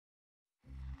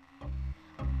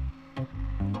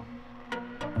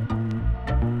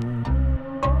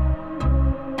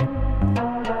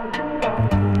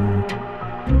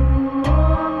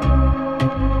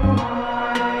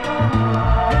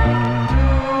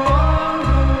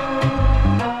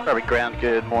Rabbit ground,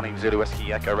 good morning, Zulu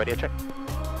Whiskey Echo radio check. Zulu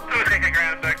Echo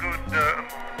ground, good morning,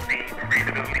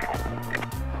 readability.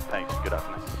 Thanks, good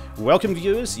afternoon. Welcome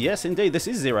viewers, yes indeed, this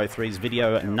is 03's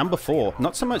video number 4.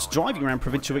 Not so much driving around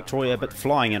provincial Victoria, but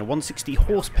flying in a 160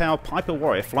 horsepower Piper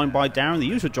Warrior flown by Darren, the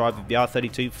usual driver of the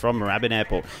R32 from Moorabbin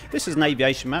Airport. This is an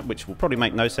aviation map which will probably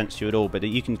make no sense to you at all, but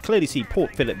you can clearly see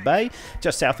Port Phillip Bay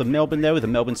just south of Melbourne there with the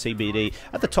Melbourne CBD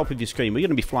at the top of your screen. We're going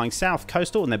to be flying south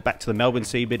coastal and then back to the Melbourne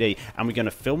CBD, and we're going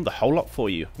to film the whole lot for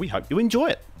you. We hope you enjoy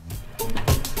it.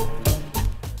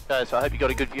 Okay, so I hope you got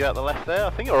a good view out the left there. I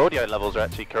think our audio levels are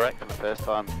actually correct for the first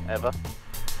time ever.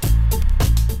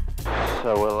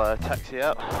 So we'll taxi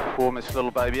out, warm this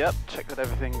little baby up, check that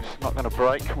everything's not going to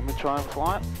break when we try and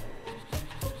fly it.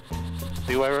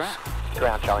 See where we're at?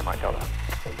 Ground Charlie Mike Delta.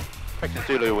 Correct,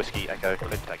 Zulu Whiskey Echo,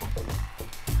 clear to take.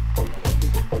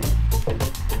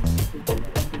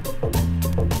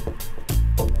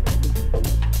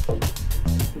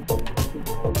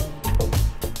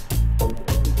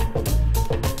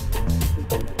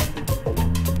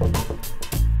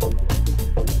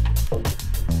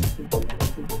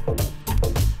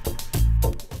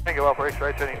 Tango Alpha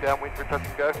X-ray turning downwind for touch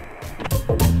and go.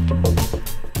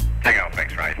 Tango Alpha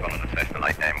X-ray following the Cessna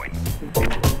late downwind.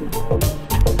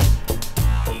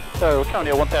 So we're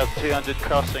currently at 1,200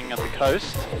 crossing at the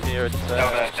coast here at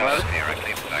Let's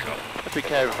be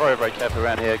very, very careful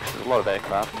around here because there's a lot of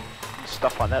aircraft and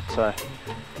stuff like that, so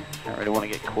don't really want to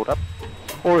get caught up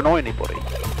or annoy anybody.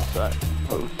 So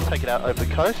we'll take it out over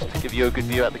the coast to give you a good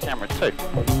view out the camera too.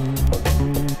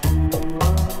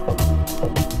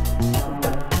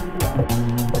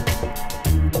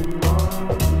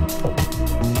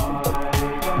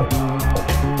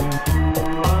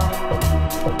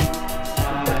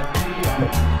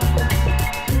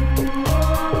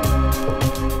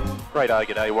 Radar,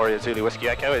 g'day, Warrior Zulu Whiskey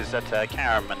Echo is at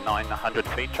Carrum at 900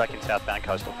 feet, tracking southbound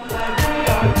coastal.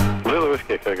 Zulu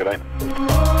Whiskey Echo, g'day.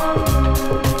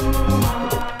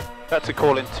 That's a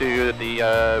call into the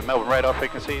Melbourne radar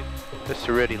frequency, just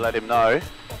to really let him know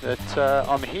that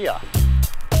I'm here.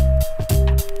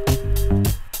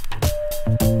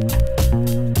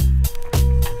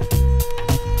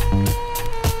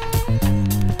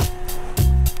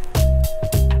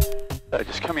 So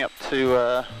just coming up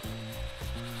to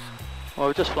well,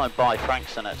 we've just flown by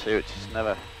Frankston actually, which is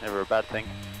never a bad thing.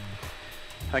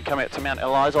 And coming up to Mount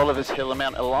Eliza, Oliver's Hill and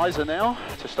Mount Eliza now,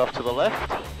 just off to the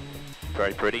left.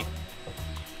 Very pretty.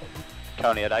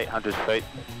 Currently at 800 feet.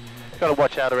 Got to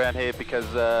watch out around here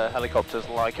because helicopters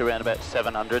like around about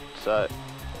 700, so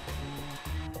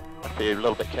have to be a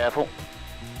little bit careful.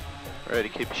 Really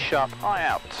keep a sharp eye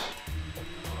out.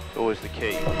 It's always the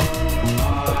key.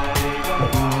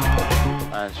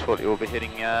 And shortly we'll be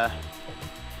hitting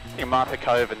Martha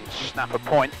Cove and Snapper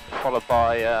Point, followed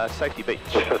by Safety Beach.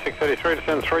 Just 633,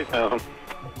 descend 3000.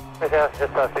 Just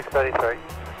 633.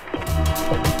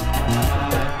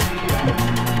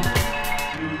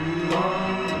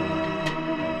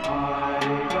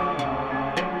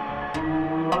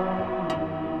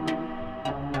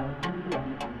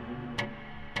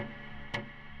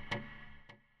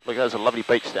 Look, there's a lovely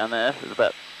beach down there. There's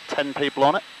about 10 people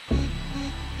on it.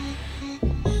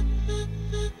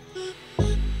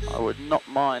 I would not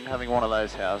mind having one of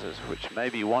those houses, which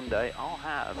maybe one day I'll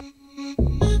have.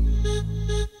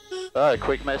 So,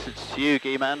 quick message to you,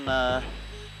 Guy-Man.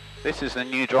 This is the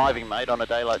new driving mate on a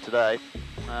day like today.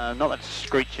 Not that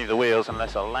screeching the wheels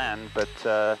unless I land, but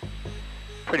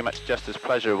pretty much just as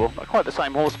pleasurable. Not quite the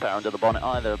same horsepower under the bonnet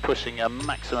either, pushing a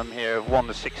maximum here of 1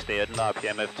 to 60 at an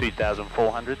RPM of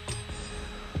 2,400.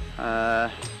 No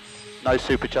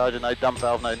supercharger, no dump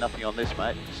valve, no nothing on this,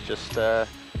 mate. It's just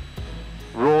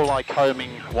raw like homing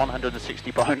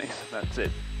 160 ponies, that's it.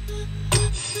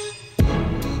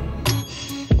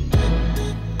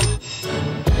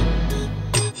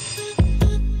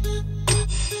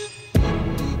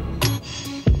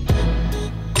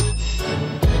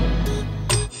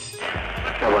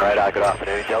 Melbourne radar, good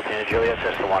afternoon. Delta and Juliet,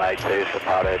 Cessna 182,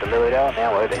 Sapato to Lilydale,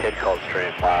 now overhead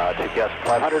Coldstream.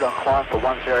 2,500 on climb for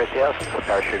 10,000 for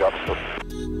parachute obstacle.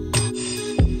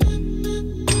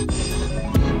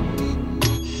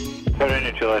 Delta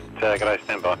and Juliet, g'day,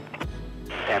 stand by.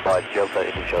 Stand by, Delta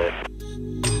and Juliet.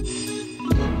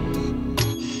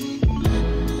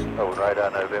 Melbourne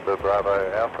radar, November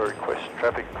Bravo Alpha, request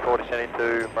traffic 40 cent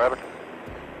into Moorabbin.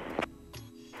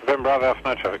 November Bravo Alpha,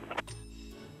 no traffic.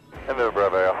 November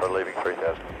Bravo Alpha, leaving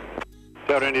 3000.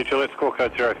 Delta India Juliet, score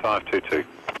code 0522.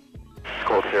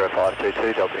 Score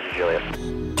 0522, Delta India Juliet.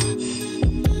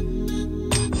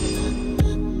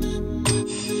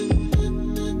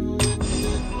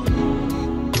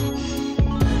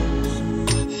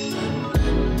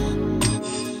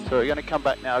 So we're going to come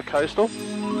back now coastal.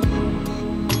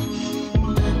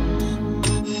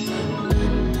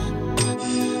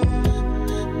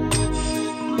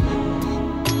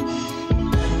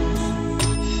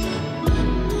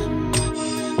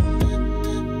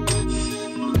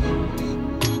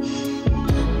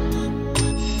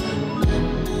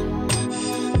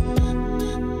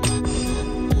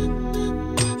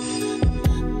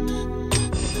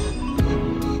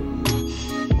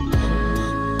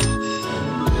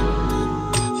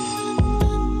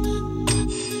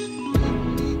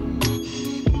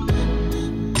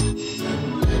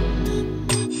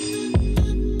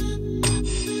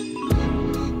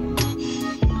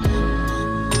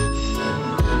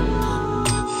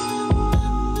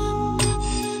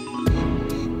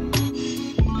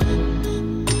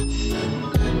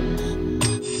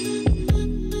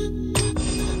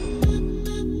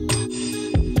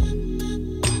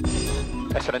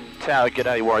 Essendon Tower,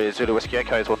 g'day Warrior Zulu Whiskey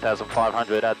Echo is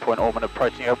 1500 at Point Ormond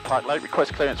approaching Oak Park Lake.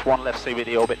 Request clearance 1 left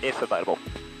CBD orbit if available.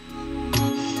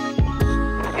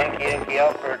 Yankee Yankee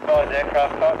Alpha, advise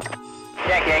aircraft type.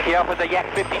 Yankee Yankee Alpha, the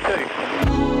Yak 52.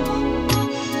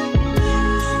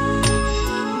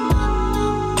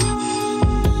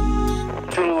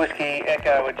 Zulu Whiskey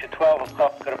Echo, it's at 12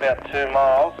 o'clock at about 2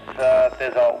 miles.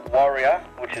 There's a Warrior,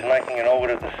 which is making an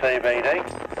orbit of the CBD,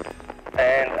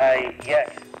 and a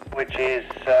Yak, which is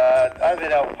over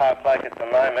at Albert Park Lake at the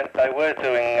moment. They were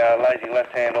doing lazy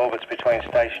left-hand orbits between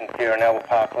Station Pier and Albert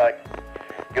Park Lake.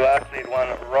 You are cleared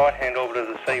 1 right-hand orbit of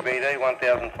the CBD,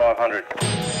 1500.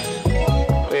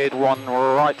 Cleared 1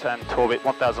 right-hand orbit,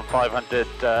 1500,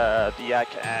 the Yak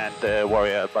and the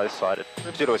Warrior both sided.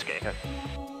 Zulu Whiskey Echo.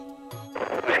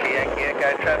 Whiskey Yankee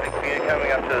Echo, traffic for you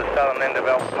coming up to the southern end of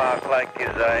Albert Park Lake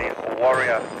is a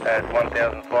Warrior at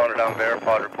 1500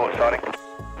 unverified, report sighting.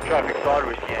 Traffic side,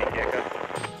 Whiskey Yankee Echo.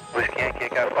 Whiskey Yankee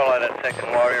Echo, follow that second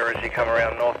Warrior as you come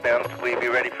around northbound. Will you be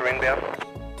ready for inbound?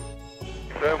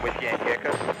 Confirm, Whiskey Yankee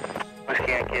Echo.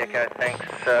 Whiskey Yankee Echo, thanks.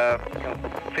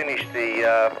 Finish the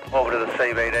orbit of the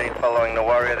CBD following the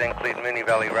Warrior, then cleared Moonee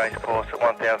Valley Racecourse at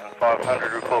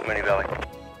 1500, report Moonee Valley.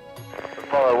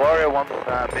 Follow Warrior,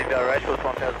 Moonee Valley Racecourse,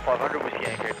 1500, Whiskey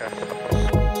Yankee Echo.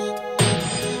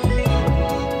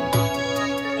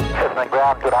 Cessna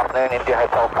ground, good afternoon, India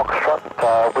Hotel Foxtrot,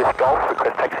 with Golf,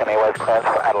 request taxi and airways clearance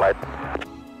for Adelaide.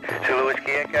 Zulu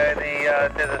Whiskey Echo,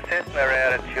 there's a Cessna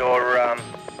out at your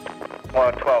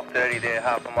 12:30 there,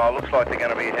 half a mile. Looks like they're going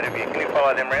to be ahead of you. Can you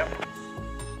follow them round?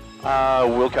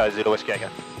 Wilco, Zulu Whiskey Echo.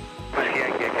 Whiskey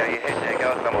Yankee Echo, your head there,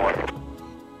 go as number 1.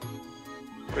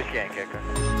 Whiskey Yankee Echo.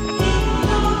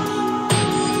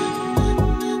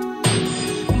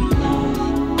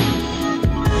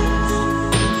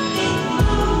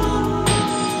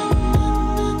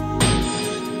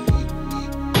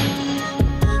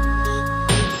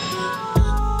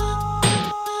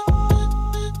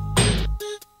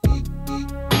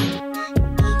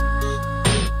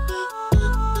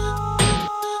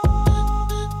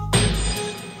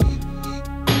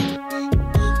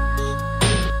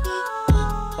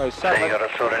 So you got to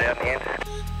sort it out in the end.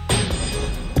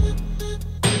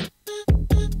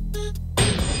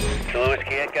 Zulu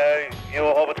Whiskey Echo,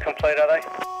 your orbits complete, are they?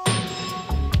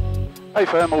 Hey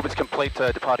firm, orbits complete,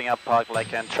 departing up Park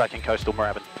Lake and tracking coastal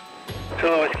Moorabbin.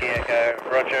 Zulu Whiskey Echo,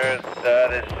 roger.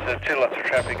 There's 2 lots of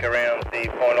traffic around the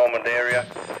Point Ormond area.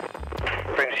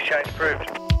 Frequency change approved.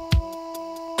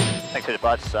 Thanks for the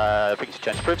advice, frequency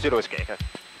change approved, Zulu Whiskey Echo.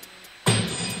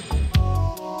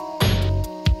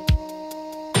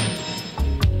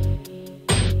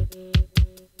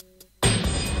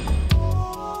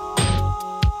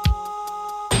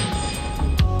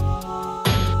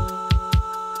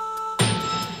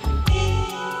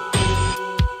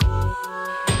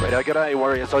 G'day,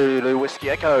 Warrior Zulu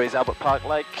Whiskey Echo is Albert Park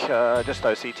Lake, just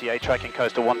OCTA tracking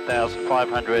coastal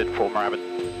 1500 for Moorabbin.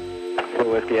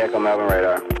 Zulu Whiskey Echo, Melbourne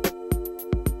radar.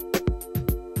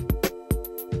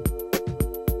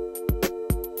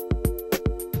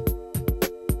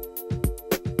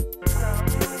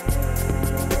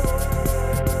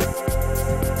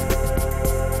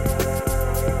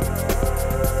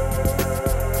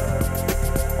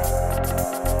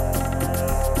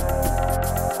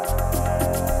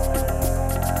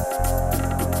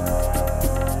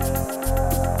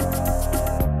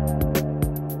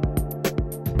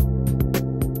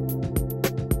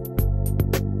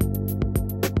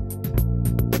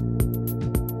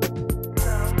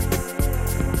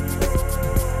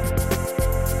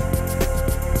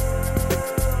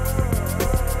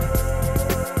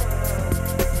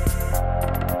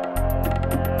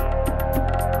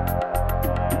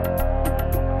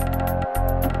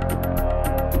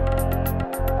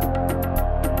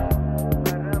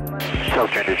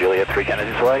 Delta India Juliet, 3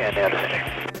 Kennedy's Way, and now descending.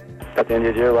 Delta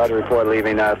India Juliet, roger, report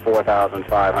leaving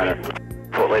 4,500.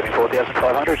 Report leaving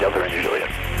 4,500, Delta India Juliet.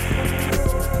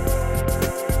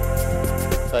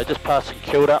 So just passing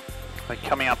Kilda, we're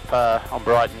coming up on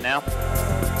Brighton now.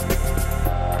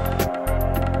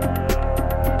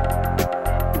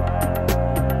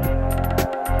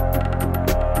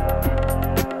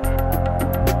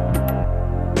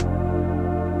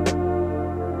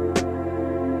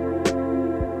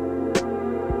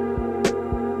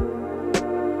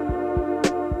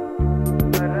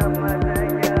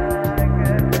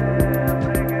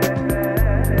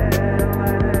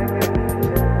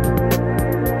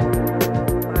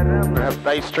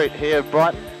 Bay Street here,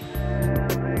 Brighton.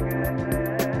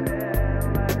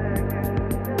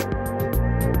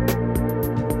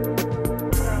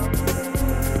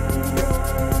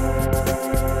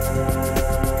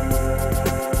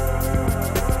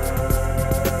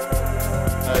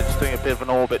 Just doing a bit of an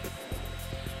orbit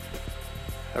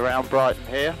around Brighton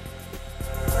here.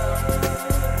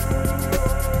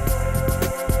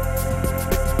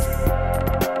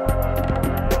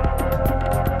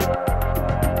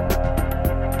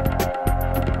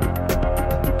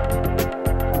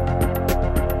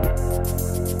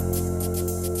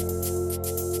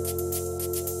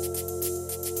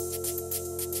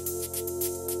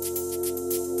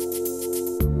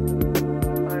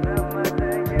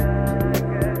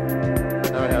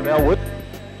 Elwood,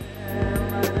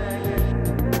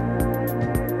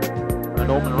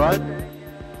 Norman Road.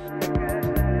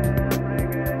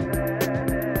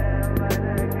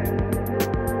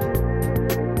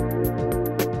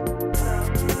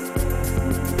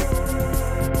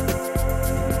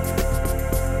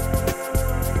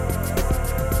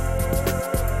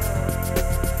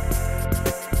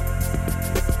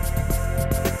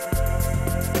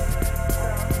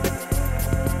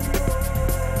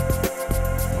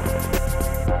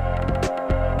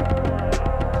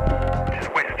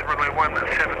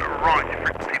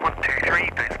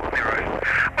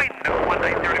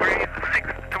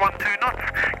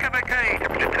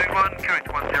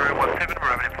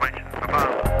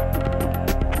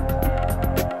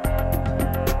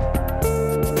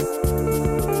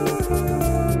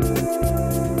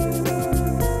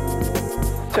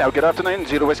 Good afternoon,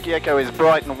 Zulu Whiskey Echo is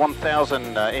Brighton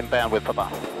 1000 inbound with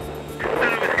Papa. Zulu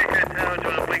Whiskey Echo Tower,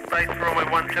 join oblique base for runway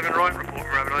 17 right, report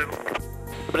Moorabbin Oval.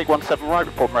 Oblique 17 right,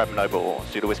 report Moorabbin Oval,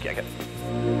 Zulu Whiskey Echo.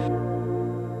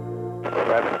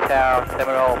 Moorabbin Tower,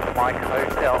 Seminole, Mike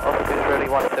Hotel, officers ready,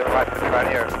 17 right for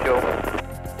Trainer, fuel.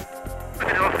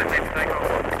 Looking to Oscar, clear to take off.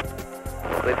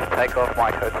 Clear to take off,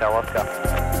 Mike Hotel, Oscar.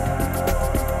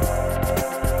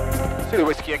 Zulu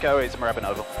Whiskey Echo is Moorabbin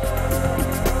Oval.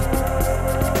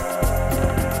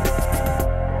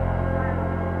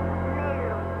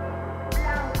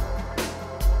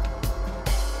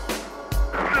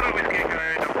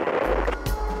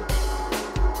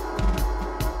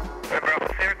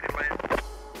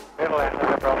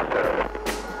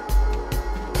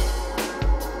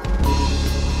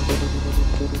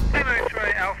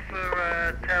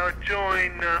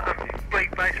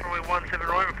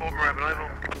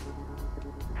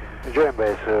 Join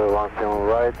base 17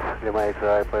 right,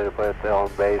 Jamaica Alpha, on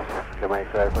base,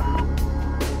 Jamaica Alpha.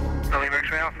 Nothing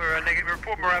X-ray Alpha, negative,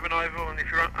 report Moorabbin Oval, and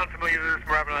if you're unfamiliar with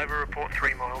Moorabbin Oval, report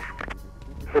 3 miles.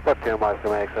 Report 2 miles,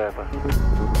 Jamaica Alpha.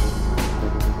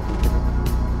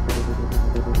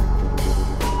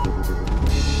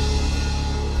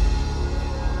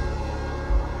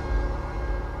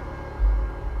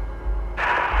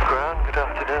 Ground, good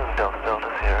afternoon, Delta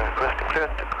Sierra, requesting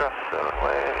clearance to cross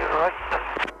runway right.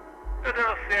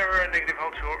 Delta Sierra, negative,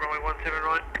 hold short, runway 17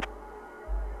 right.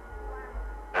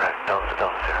 Delta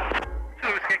Sierra.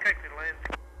 Zulu Whiskey Echo, clear to land.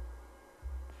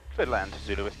 Clear to land,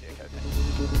 Zulu Whiskey Echo.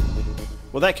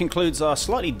 Well, that concludes our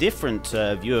slightly different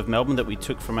view of Melbourne that we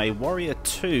took from a Warrior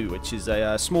 2, which is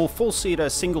a small four-seater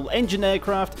single-engine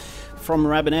aircraft from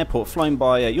Moorabbin Airport, flown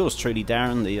by yours truly,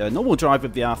 Darren, the normal driver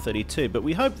of the R32. But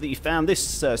we hope that you found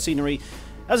this scenery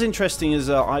as interesting as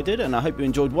I did, and I hope you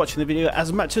enjoyed watching the video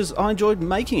as much as I enjoyed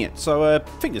making it. So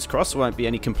fingers crossed there won't be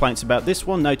any complaints about this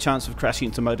one. No chance of crashing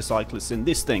into motorcyclists in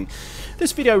this thing.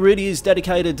 This video really is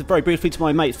dedicated very briefly to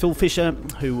my mate Phil Fisher,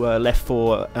 who left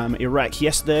for Iraq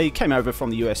yesterday. He came over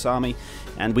from the US Army,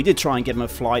 and we did try and get him a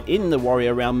flight in the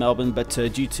Warrior around Melbourne, but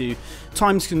due to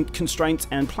time constraints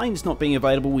and planes not being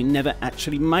available, we never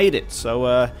actually made it.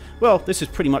 So well, this is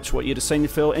pretty much what you'd have seen,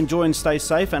 Phil. Enjoy and stay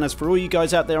safe, and as for all you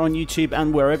guys out there on YouTube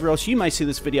and wherever else you may see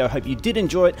this video, I hope you did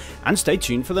enjoy it, and stay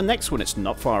tuned for the next one. It's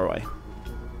not far away.